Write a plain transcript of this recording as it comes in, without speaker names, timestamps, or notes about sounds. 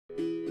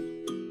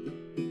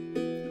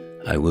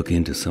I look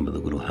into some of the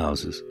little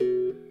houses,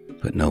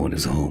 but no one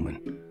is home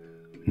and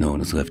no one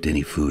has left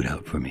any food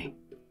out for me.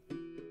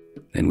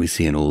 Then we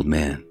see an old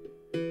man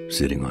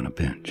sitting on a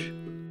bench.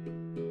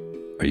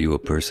 "Are you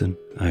a person?"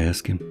 I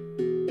ask him,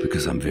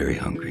 because I'm very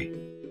hungry.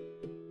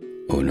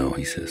 "Oh no,"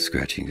 he says,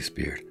 scratching his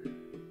beard.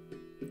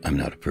 "I'm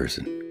not a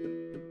person.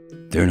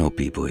 There are no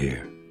people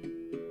here.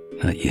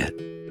 Not yet.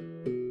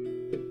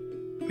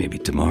 Maybe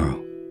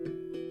tomorrow.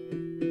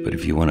 But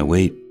if you want to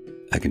wait,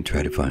 I can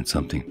try to find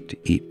something to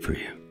eat for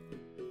you.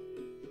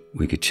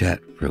 We could chat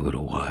for a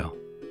little while,"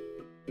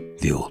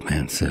 the old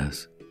man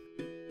says.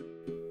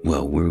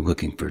 "Well, we're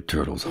looking for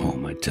Turtle's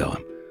home," I tell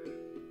him.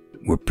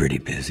 "We're pretty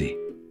busy."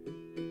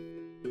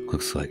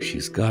 "Looks like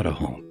she's got a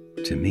home,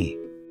 to me,"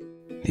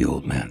 the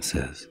old man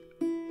says.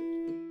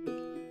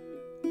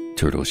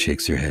 Turtle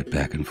shakes her head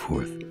back and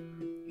forth.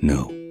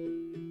 "No,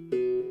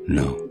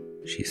 no,"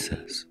 she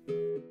says.